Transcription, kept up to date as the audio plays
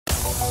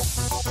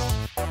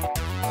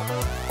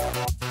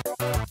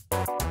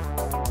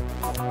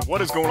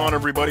What is going on,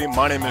 everybody?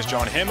 My name is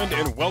John Hammond,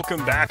 and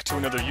welcome back to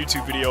another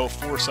YouTube video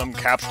for some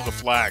Capture the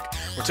Flag.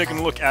 We're taking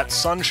a look at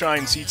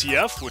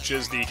SunshineCTF, which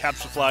is the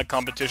Capture the Flag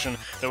competition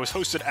that was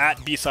hosted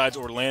at B-Sides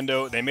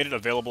Orlando. They made it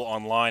available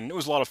online, and it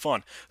was a lot of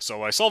fun.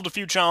 So I solved a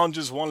few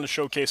challenges, wanted to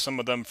showcase some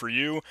of them for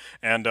you,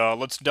 and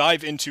let's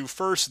dive into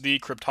first the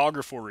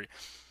cryptography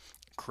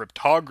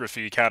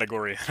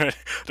category.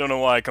 Don't know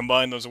why I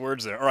combined those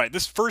words there. Alright,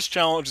 this first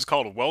challenge is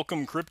called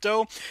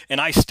WelcomeCrypto,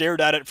 and I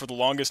stared at it for the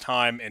longest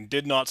time and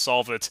did not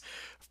solve it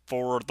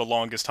for the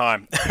longest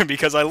time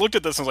because I looked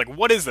at this and was like,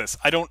 what is this?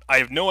 I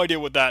have no idea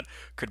what that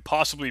could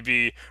possibly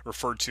be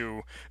referred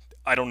to.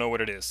 I don't know what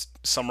it is.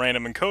 Some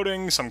random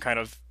encoding, some kind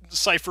of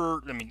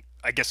cipher. I mean,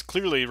 I guess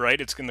clearly, right,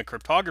 it's in the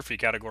cryptography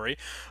category.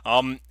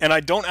 And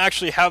I don't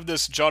actually have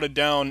this jotted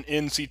down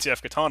in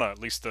CTF Katana, at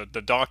least the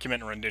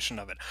document rendition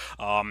of it.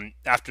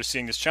 After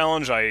seeing this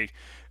challenge, and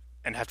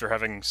after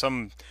having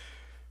some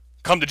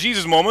come to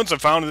Jesus moments, I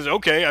found that,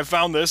 okay, I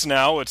found this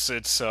now. This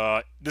is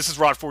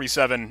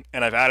ROT47,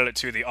 and I've added it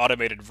to the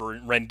automated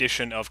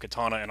rendition of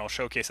Katana, and I'll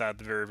showcase that at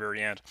the very, very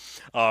end.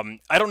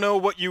 I don't know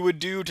what you would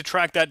do to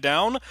track that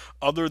down,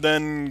 other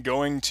than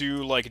going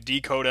to, like,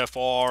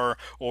 DecodeFR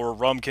or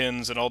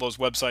Rumkins and all those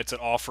websites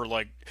that offer,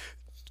 like,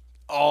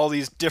 all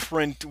these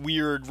different,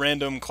 weird,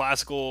 random,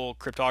 classical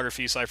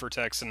cryptography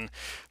ciphertexts and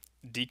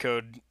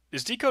decode.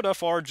 Is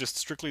DecodeFR just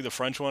strictly the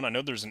French one? I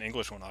know there's an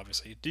English one,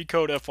 obviously.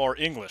 DecodeFR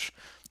English.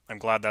 I'm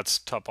glad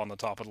that's up on the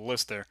top of the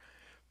list there.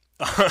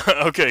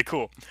 Okay,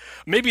 cool.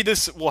 Maybe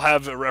this will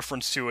have a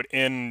reference to it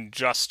in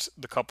just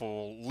the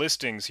couple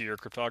listings here.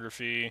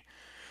 Cryptography,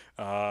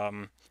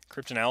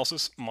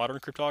 cryptanalysis, modern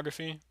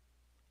cryptography.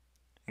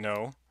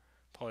 No.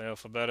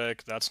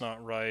 Polyalphabetic, that's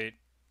not right.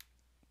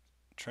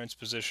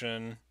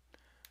 Transposition.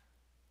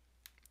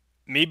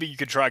 Maybe you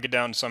could track it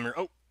down somewhere.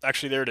 Oh,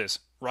 actually, there it is.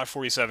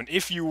 ROT47.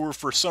 If you were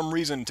for some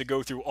reason to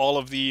go through all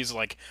of these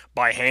like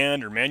by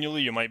hand or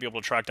manually, you might be able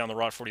to track down the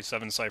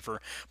ROT47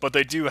 cipher, but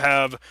they do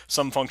have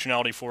some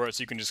functionality for it,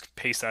 so you can just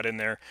paste that in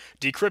there,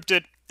 decrypt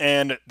it,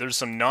 and there's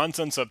some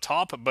nonsense up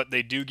top, but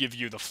they do give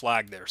you the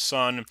flag there.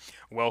 Sun,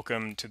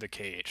 welcome to the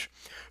cage.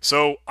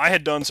 So I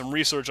had done some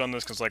research on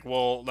this because, like,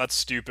 well, that's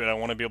stupid. I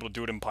want to be able to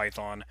do it in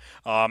Python.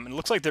 It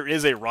looks like there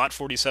is a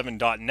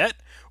ROT47.net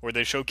where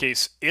they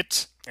showcase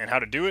it and how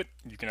to do it.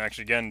 You can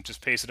actually, again,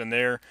 just paste it in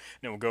there,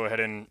 and it will go ahead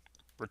and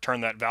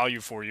return that value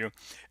for you.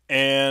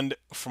 And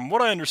from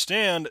what I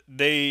understand,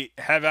 they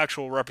have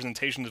actual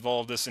representations of all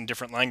of this in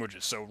different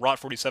languages. So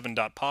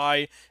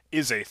ROT47.py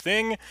is a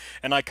thing,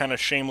 and I kind of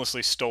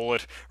shamelessly stole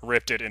it,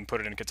 ripped it, and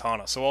put it in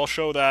Katana. So I'll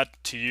show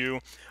that to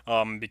you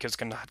because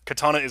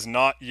Katana is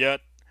not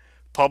yet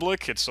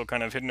public. It's still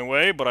kind of hidden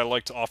away, but I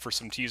like to offer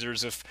some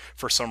teasers if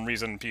for some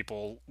reason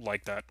people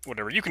like that,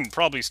 whatever. You can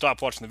probably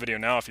stop watching the video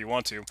now if you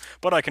want to,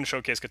 but I can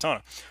showcase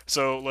Katana.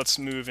 So let's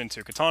move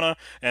into Katana,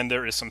 and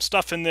there is some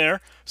stuff in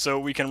there. So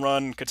we can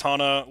run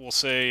Katana. We'll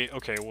say,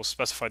 okay, we'll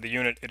specify the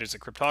unit. It is a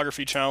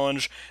cryptography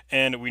challenge,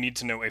 and we need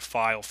to know a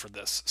file for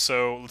this.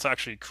 So let's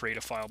actually create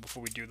a file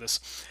before we do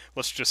this.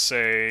 Let's just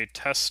say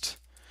test.txt,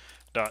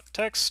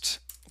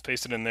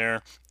 paste it in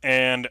there,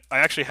 and I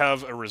actually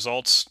have a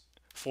results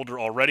folder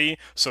already,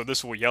 so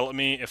this will yell at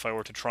me if I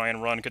were to try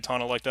and run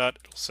Katana like that.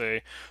 It'll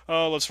say,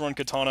 oh, let's run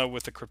Katana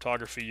with the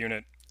cryptography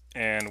unit,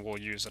 and we'll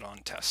use it on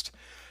test.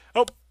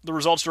 Oh, the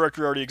results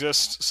directory already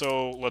exists,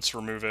 so let's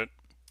remove it.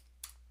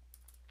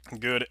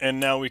 Good, and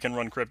now we can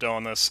run crypto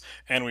on this,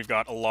 and we've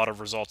got a lot of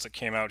results that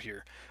came out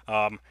here.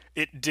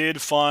 It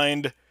did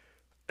find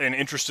an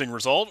interesting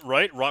result,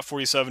 right?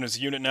 ROT47 is a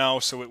unit now,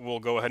 so it will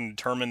go ahead and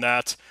determine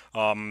that.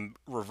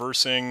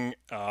 Reversing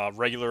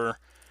regular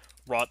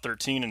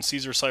ROT13 and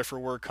Caesar cipher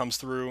work comes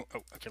through. Oh,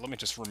 okay, let me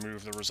just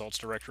remove the results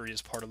directory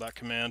as part of that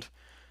command.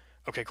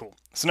 Okay, cool.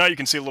 So now you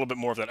can see a little bit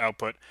more of that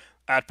output.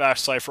 @bash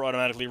cipher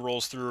automatically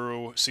rolls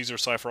through, Caesar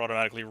cipher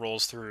automatically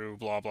rolls through,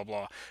 blah, blah,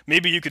 blah.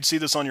 Maybe you could see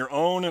this on your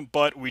own,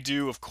 but we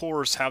do, of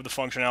course, have the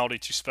functionality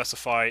to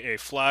specify a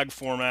flag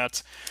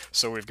format.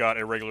 So we've got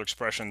a regular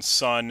expression,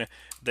 sun,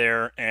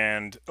 there,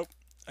 and, oh,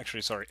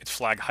 actually, sorry, it's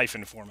flag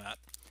hyphen format.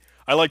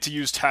 I like to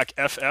use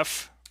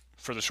TAC-FF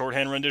for the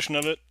shorthand rendition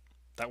of it.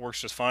 That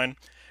works just fine.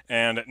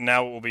 And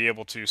now we'll be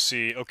able to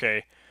see,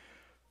 okay,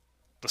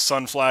 the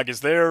sun flag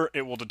is there,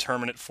 it will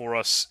determine it for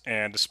us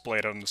and display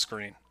it on the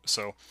screen.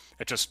 So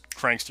it just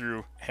cranks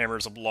through,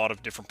 hammers a lot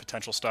of different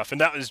potential stuff.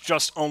 And that is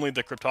just only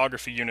the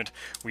cryptography unit.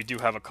 We do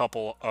have a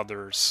couple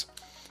others,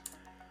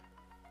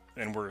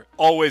 and we're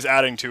always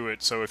adding to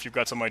it. So if you've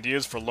got some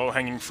ideas for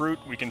low-hanging fruit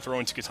we can throw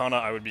into Katana,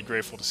 I would be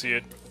grateful to see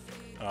it.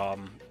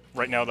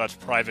 Right now that's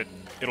private.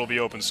 It'll be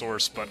open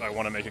source, but I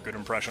want to make a good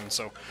impression,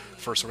 so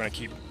first we're going to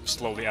keep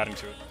slowly adding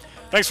to it.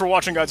 Thanks for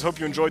watching, guys. I hope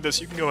you enjoyed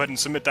this. You can go ahead and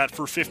submit that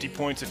for 50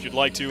 points if you'd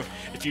like to.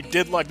 If you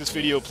did like this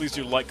video, please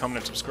do like, comment,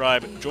 and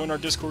subscribe. Join our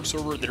Discord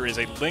server. There is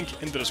a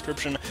link in the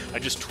description. I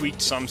just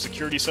tweaked some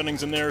security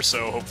settings in there,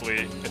 so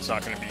hopefully it's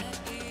not going to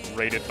be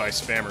raided by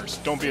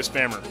spammers. Don't be a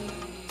spammer.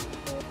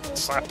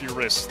 Slap your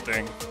wrist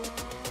thing.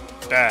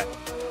 Bad.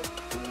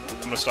 I'm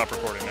going to stop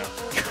recording now.